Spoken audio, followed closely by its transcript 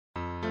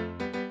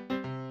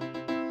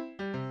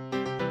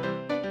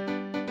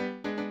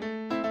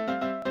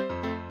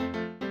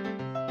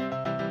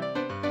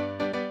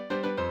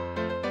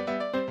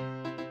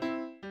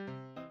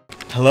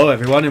Hello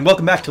everyone and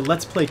welcome back to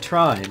Let's Play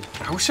Trine.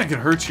 I wish I could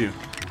hurt you.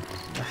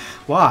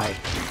 Why?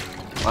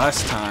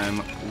 Last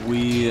time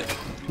we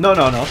No.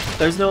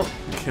 There's no...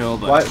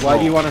 killed Why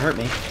do you want to hurt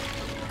me?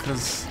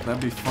 Because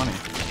that'd be funny.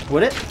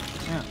 Would it?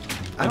 Yeah.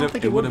 I don't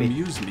think it would be.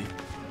 amuse me.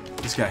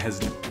 This guy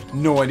has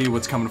no idea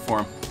what's coming for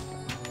him.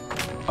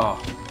 Oh,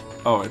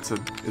 it's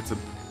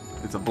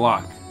a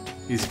block.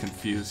 He's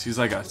confused. He's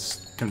like a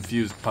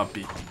confused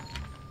puppy.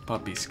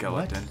 Puppy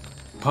skeleton.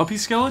 What? Puppy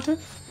skeleton?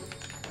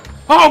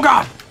 Oh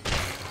god!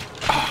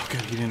 Oh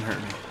good, he didn't hurt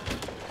me.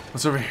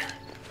 What's over here?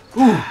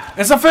 Ooh,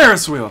 it's a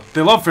Ferris wheel.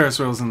 They love Ferris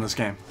wheels in this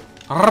game.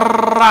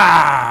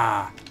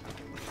 Oh,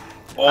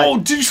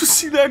 did you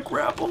see that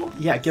grapple?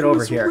 Yeah, get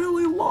over here. It's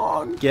really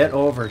long. Get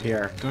over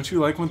here. Don't you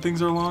like when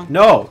things are long?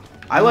 No,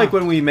 I like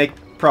when we make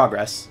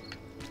progress.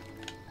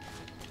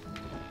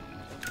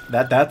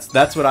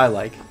 That's what I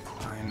like.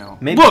 I know.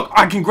 Maybe, look,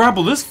 I can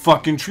grapple this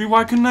fucking tree.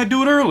 Why couldn't I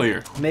do it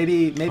earlier? Maybe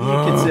you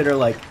consider,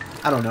 like,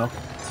 I don't know,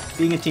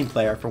 being a team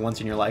player for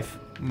once in your life.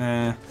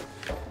 Nah.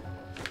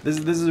 This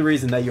is the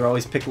reason that you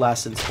always pick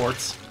last in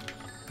sports.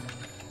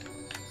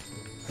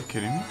 Are you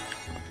kidding me?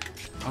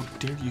 How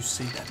dare you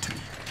say that to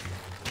me?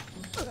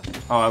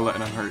 Oh, I let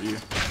him hurt you.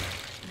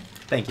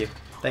 Thank you.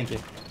 Thank you.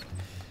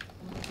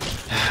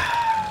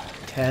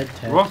 Ted.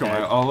 You're welcome.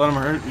 Ted. I'll let him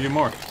hurt you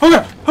more.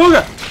 Okay.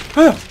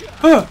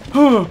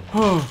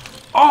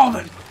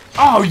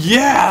 Oh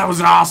yeah, that was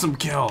an awesome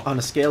kill. On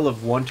a scale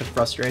of 1 to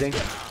frustrating,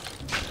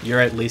 you're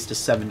at least a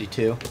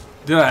 72.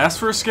 Did I ask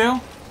for a scale?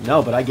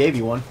 No, but I gave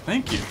you one.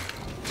 Thank you.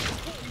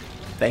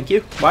 Thank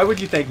you? Why would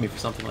you thank me for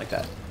something like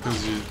that?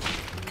 Cause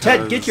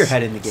Ted, get your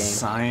head in the game.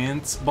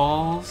 Science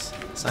balls?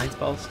 Science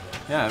balls?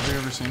 Yeah, have you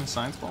ever seen a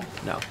science ball?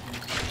 No.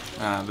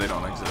 They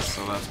don't exist,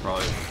 so that's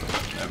probably...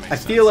 That makes I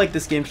sense. feel like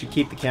this game should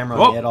keep the camera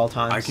on me at all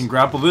times. I can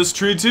grapple this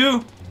tree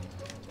too!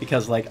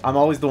 Because, like, I'm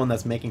always the one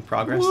that's making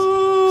progress.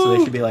 Woo! So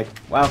they should be like,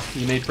 wow,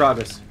 you made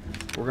progress.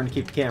 We're going to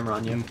keep the camera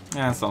on you.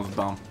 Yeah, that sounds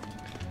dumb.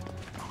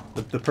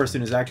 The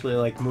person who's actually,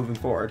 like, moving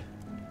forward.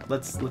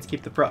 Let's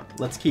keep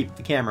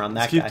the camera on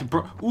that guy.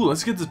 Ooh,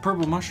 let's get this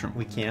purple mushroom.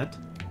 We can't.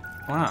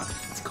 Why not?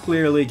 It's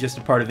clearly just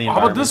a part of the How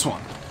environment. about this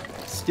one?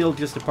 Still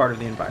just a part of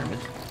the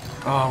environment.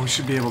 Oh, we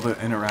should be able to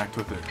interact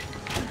with it.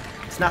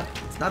 It's not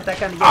that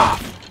kind of game. Ah!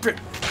 Frick.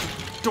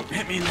 Don't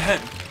hit me in the head.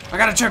 I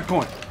got a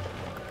checkpoint.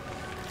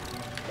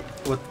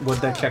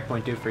 What'd that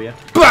checkpoint do for you?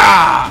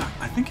 Bah!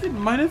 I think it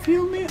might have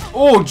healed me.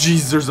 Oh,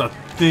 jeez, there's a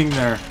thing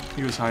there.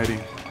 He was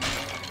hiding.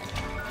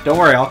 Don't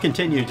worry, I'll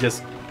continue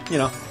just, you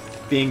know,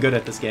 being good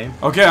at this game.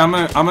 Okay, I'm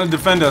gonna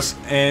defend us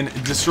and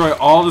destroy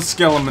all the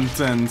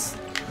skeletons.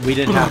 We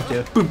didn't have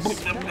to.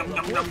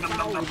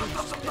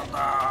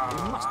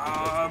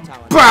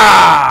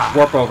 Bah!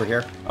 Warp over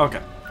here.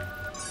 Okay.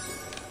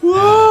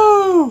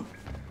 Woo!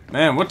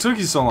 Man, what took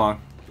you so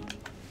long?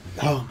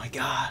 Oh my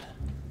god.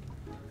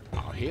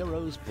 Our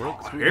heroes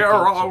broke through.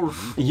 Heroes.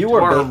 You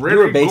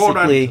were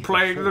basically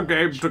playing the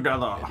game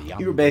together.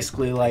 You were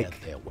basically like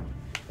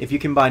if you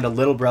combined a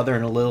little brother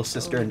and a little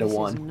sister into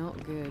one.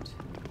 Not good.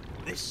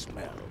 This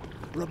smell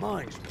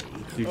reminds me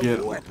You of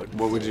get weapons.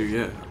 what would you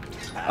get?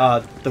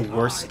 The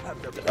worst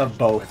of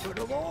both.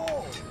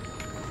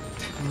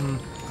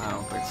 I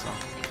don't think so.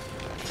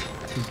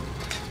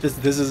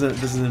 This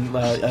isn't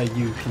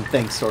you can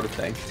think sort of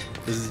thing.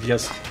 This is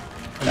just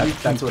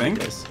that's what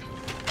it is.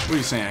 What are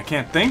you saying? I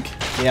can't think?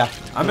 Yeah.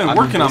 I've been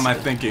working on my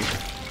thinking.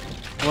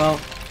 Well,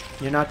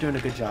 you're not doing a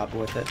good job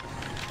with it.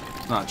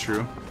 Not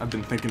true. I've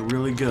been thinking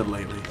really good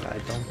lately. I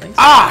don't think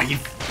so. Ah!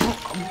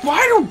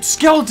 Why do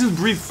skeletons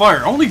breathe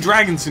fire? Only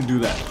dragons can do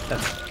that.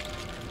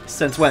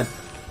 Since when?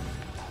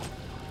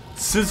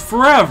 Since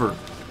forever.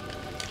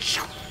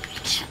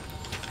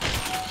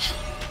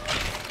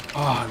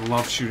 Oh, I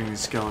love shooting these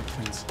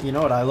skeletons. You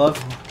know what I love?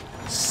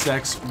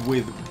 Sex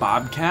with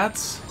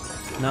bobcats?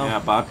 No. Yeah,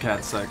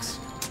 bobcat sex.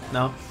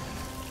 No.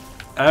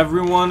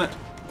 Everyone,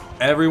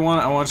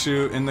 I want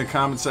you in the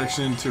comment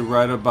section to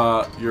write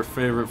about your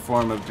favorite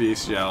form of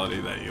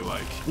bestiality that you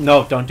like.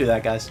 No, don't do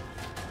that, guys.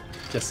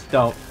 Just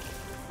don't.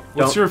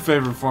 What's your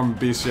favorite form of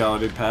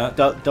bestiality, Pat?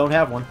 Don't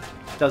have one.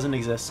 Doesn't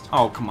exist.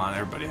 Oh, come on,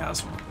 everybody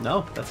has one.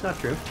 No, that's not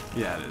true.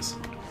 Yeah, it is.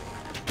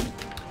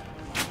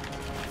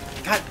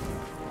 God.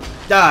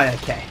 Ah,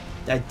 okay.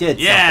 I did.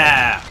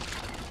 Yeah!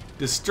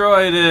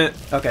 Destroyed it!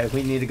 Okay,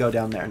 we need to go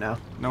down there now.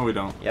 No, we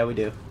don't. Yeah, we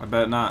do. I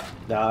bet not.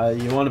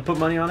 You want to put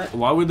money on it?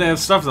 Why would they have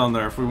stuff down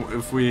there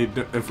if we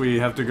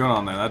have to go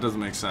down there? That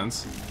doesn't make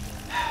sense.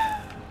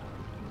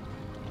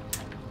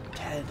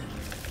 Ted.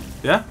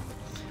 Yeah?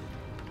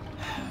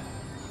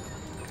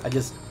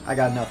 I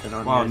got nothing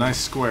on Wow, here. nice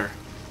square.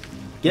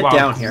 Get wow,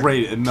 down here.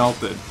 Great, it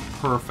melted.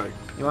 Perfect.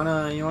 You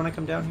wanna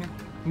come down here?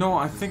 No,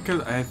 I think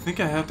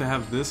I have to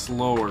have this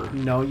lower.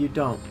 No, you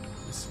don't.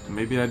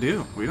 Maybe I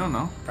do. We don't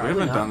know. Probably we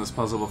haven't not. done this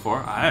puzzle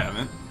before. I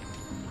haven't.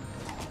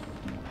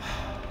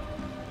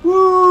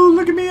 Woo!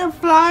 Look at me, I'm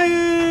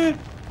flying!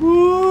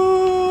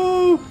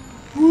 Woo!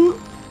 Woo!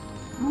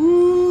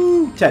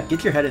 Woo! Ted,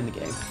 get your head in the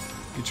game.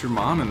 Get your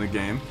mom in the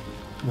game.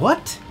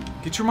 What?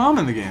 Get your mom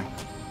in the game.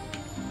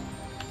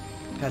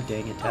 God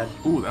dang it, Ted.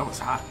 Ooh, that was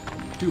hot.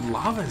 Dude,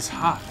 lava is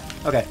hot.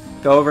 Okay,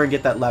 go over and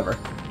get that lever.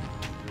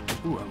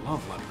 Ooh, I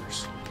love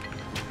levers.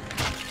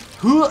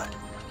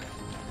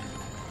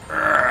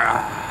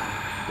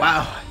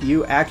 Wow,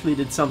 you actually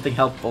did something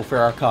helpful for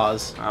our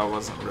cause. I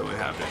wasn't really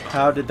happy about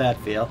How did that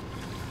feel? it.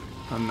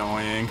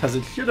 Annoying. Because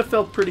it should have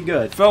felt pretty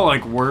good. Felt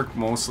like work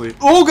mostly.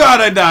 Oh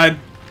god, I died!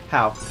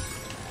 How?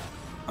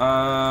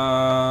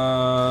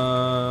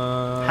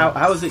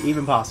 How is it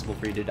even possible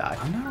for you to die?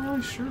 I'm not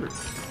really sure.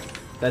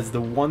 That's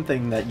the one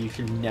thing that you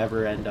should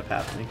never end up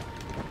happening.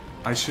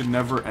 I should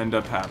never end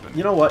up happening.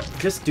 You know what?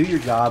 Just do your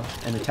job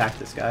and attack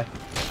this guy.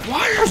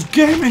 Why is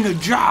gaming a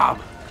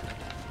job?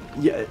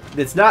 Yeah,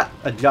 it's not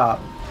a job.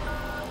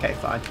 Okay,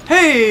 fine.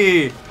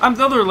 Hey! I'm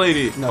the other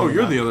lady. No, oh, you're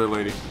you're not. the other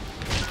lady.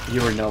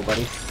 You are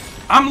nobody.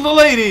 I'm the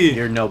lady!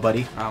 You're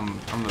nobody. I'm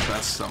the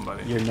best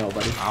somebody. You're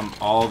nobody. I'm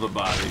all the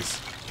bodies.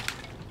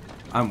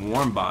 I'm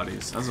Warm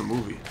Bodies. That's a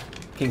movie.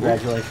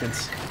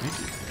 Congratulations. Thank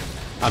you.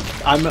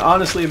 I'm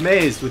honestly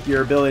amazed with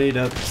your ability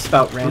to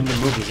spout random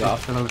movies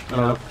off. You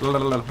know,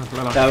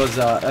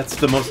 that's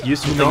the most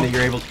useful thing that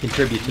you're able to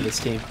contribute to this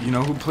team. You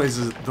know who plays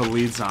the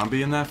lead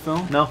zombie in that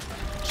film? No.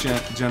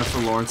 Jennifer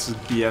Lawrence's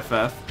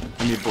BFF.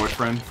 I mean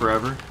boyfriend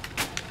forever.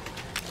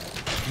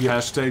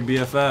 Hashtag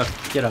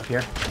BFF. Get up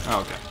here. Oh,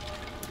 okay.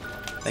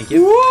 Thank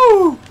you.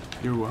 Woo!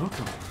 You're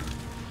welcome.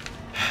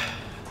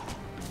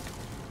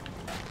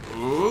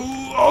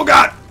 Ooh, oh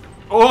god!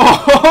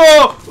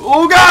 Oh,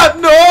 oh god,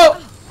 no!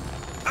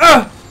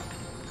 Ah!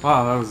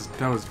 Wow,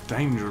 that was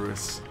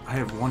dangerous. I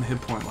have 1 hit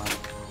point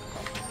left.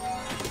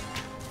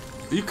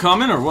 Are you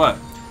coming or what?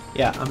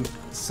 Yeah,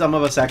 some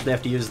of us actually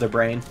have to use their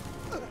brain.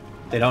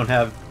 They don't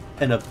have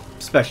enough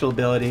special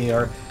ability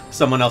or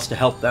someone else to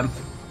help them.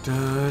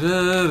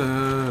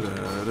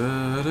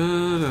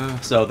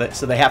 So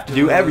they have to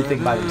do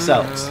everything by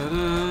themselves.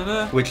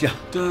 Which,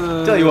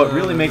 tell you what,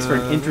 really makes for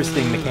an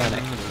interesting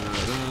mechanic.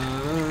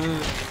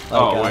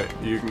 Oh, wait,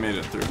 you made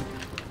it through.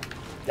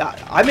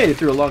 I made it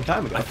through a long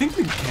time ago. I think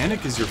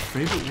mechanic is your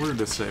favorite word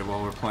to say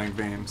while we're playing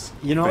games.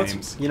 You know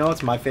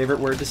what's my favorite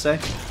word to say?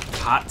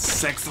 Hot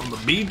sex on the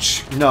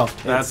beach? No.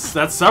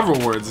 That's several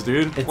words,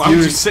 dude. Why would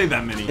you say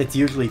that many? It's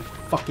usually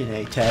fucking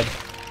A, Ted.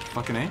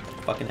 Fucking A?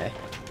 Fucking A.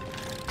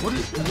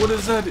 What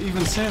does that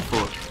even stand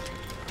for?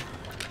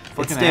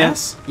 Fucking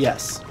ass?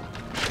 Yes.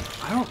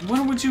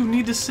 When would you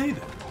need to say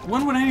that?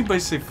 When would anybody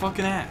say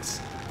fucking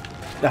ass?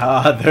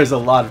 There's a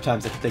lot of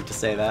times I think to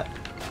say that.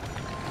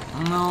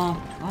 No,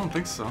 I don't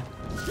think so.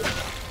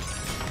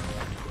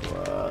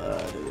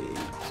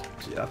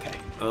 Okay.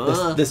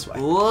 This way.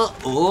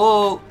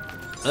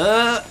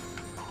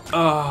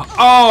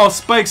 Oh,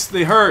 spikes,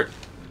 they hurt.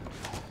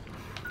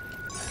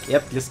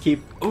 Yep, just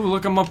keep. Oh,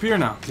 look, I'm up here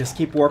now. Just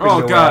keep warping.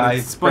 Oh to god, where I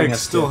spikes bring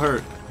us still to.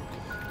 hurt.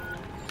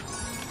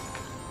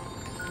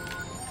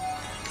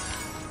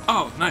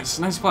 Oh, nice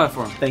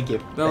platform. Thank you.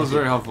 That was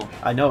very helpful.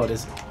 I know it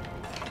is.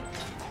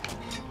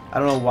 I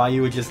don't know why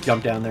you would just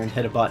jump down there and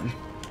hit a button.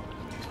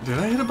 Did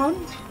I hit a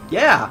button?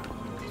 Yeah.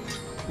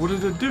 What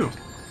did it do?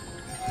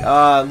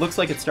 Looks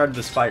like it started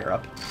this fire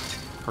up.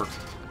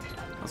 Perfect.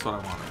 That's what I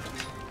wanted.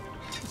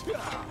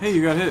 Hey,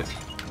 you got hit.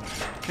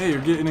 Hey,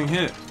 you're getting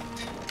hit.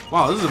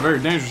 Wow, this is a very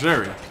dangerous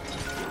area.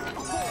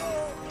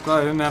 Glad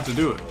I didn't have to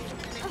do it.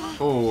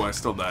 Oh, I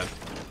still died.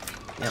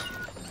 Yep,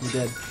 you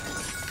did.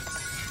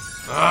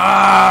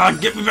 Ah,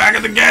 get me back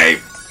in the game!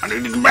 I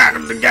need to get back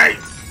in the game!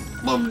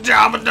 Boom,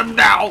 job and them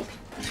now!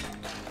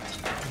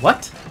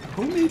 What?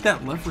 Who made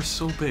that lever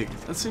so big?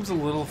 That seems a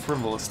little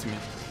frivolous to me.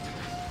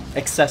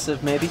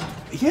 Excessive, maybe?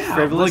 Yeah,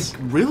 Frivolous?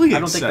 like really excessive. I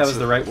don't think that was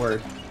the right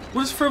word.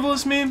 What does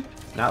frivolous mean?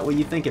 Not what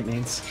you think it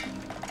means.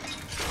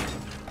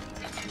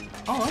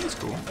 Oh, that was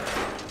cool.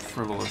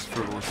 Frivolous.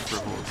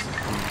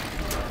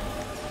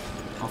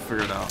 I'll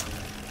figure it out.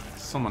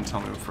 Someone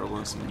tell me what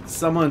frivolous means.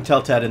 Someone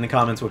tell Ted in the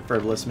comments what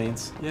frivolous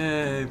means.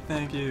 Yay,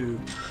 thank you.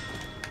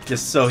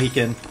 Just so he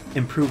can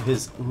improve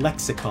his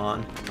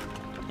lexicon.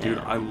 Dude,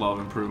 I love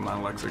improving my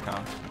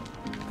lexicon.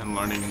 And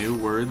learning new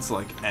words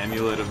like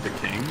Amulet of the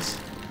Kings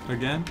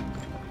again.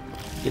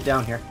 Get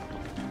down here.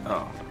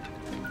 Oh.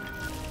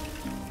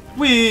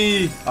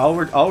 Whee! All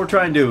we're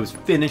trying to do is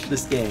finish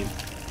this game.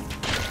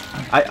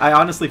 I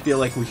honestly feel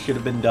like we should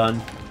have been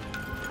done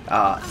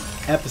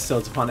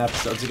episodes upon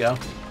episodes ago.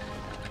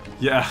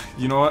 Yeah,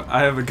 you know what?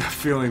 I have a gut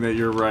feeling that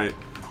you're right.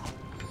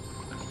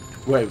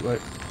 Wait,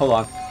 hold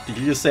on. Did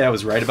you just say I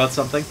was right about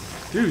something?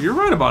 Dude, you're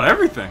right about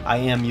everything. I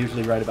am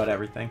usually right about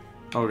everything.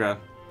 Oh god.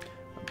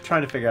 I'm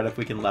trying to figure out if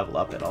we can level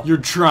up at all. You're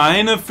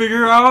trying to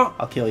figure out?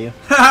 I'll kill you.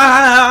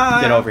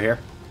 Get over here.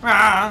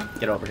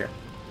 Get over here.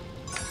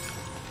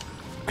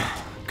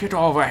 Get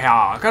over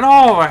here. Get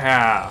over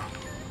here.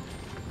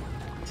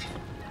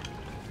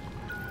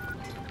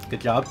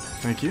 Good job.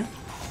 Thank you.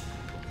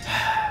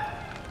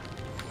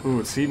 Ooh,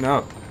 it's heating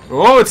up.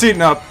 Oh, it's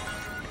heating up.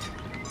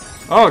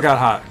 Oh, it got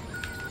hot.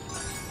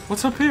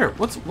 What's up here?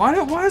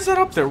 Why is that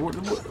up there? What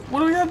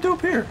do we gotta do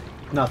up here?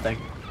 Nothing.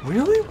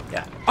 Really?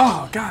 Yeah.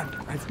 Oh god,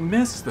 I've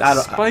missed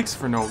the spikes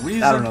for no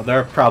reason. I don't know. There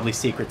are probably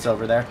secrets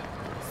over there.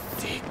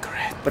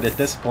 Secret. But at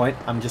this point,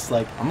 I'm just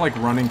like, I'm like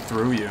running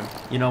through you.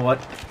 you know what?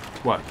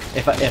 What?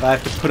 If I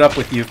have to put up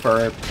with you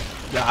for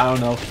I don't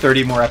know,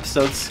 30 more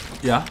episodes.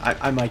 Yeah?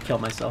 I might kill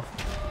myself.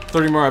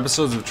 30 more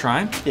episodes of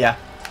Trine? Yeah.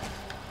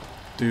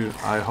 Dude,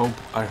 I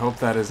hope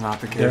that is not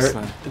the case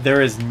then.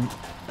 There is...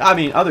 I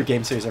mean, other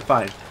game series are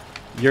fine.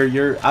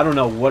 I don't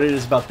know what it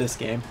is about this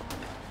game.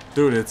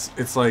 Dude,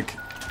 it's like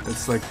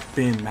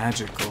being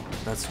magical.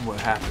 That's what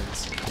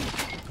happens.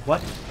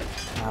 What?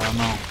 I don't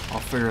know. I'll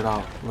figure it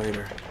out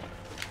later.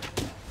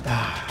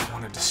 I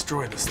want to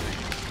destroy this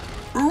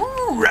thing.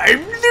 Ooh,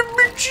 I'm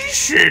the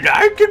magician.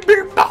 I can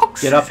make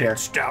boxes. Get up here. And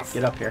stuff.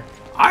 Get up here.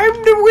 I'm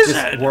the wizard.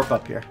 Just warp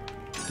up here.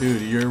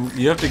 Dude,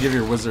 you have to give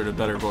your wizard a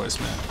better voice,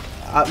 man.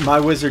 My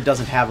wizard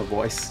doesn't have a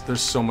voice.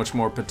 There's so much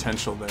more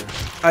potential there.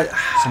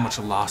 So much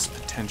lost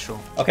potential.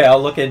 Okay,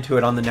 I'll look into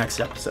it on the next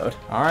episode.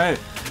 All right.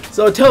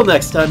 So until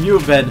next time, you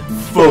have been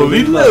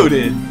Fully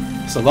loaded.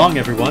 So long,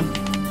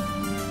 everyone.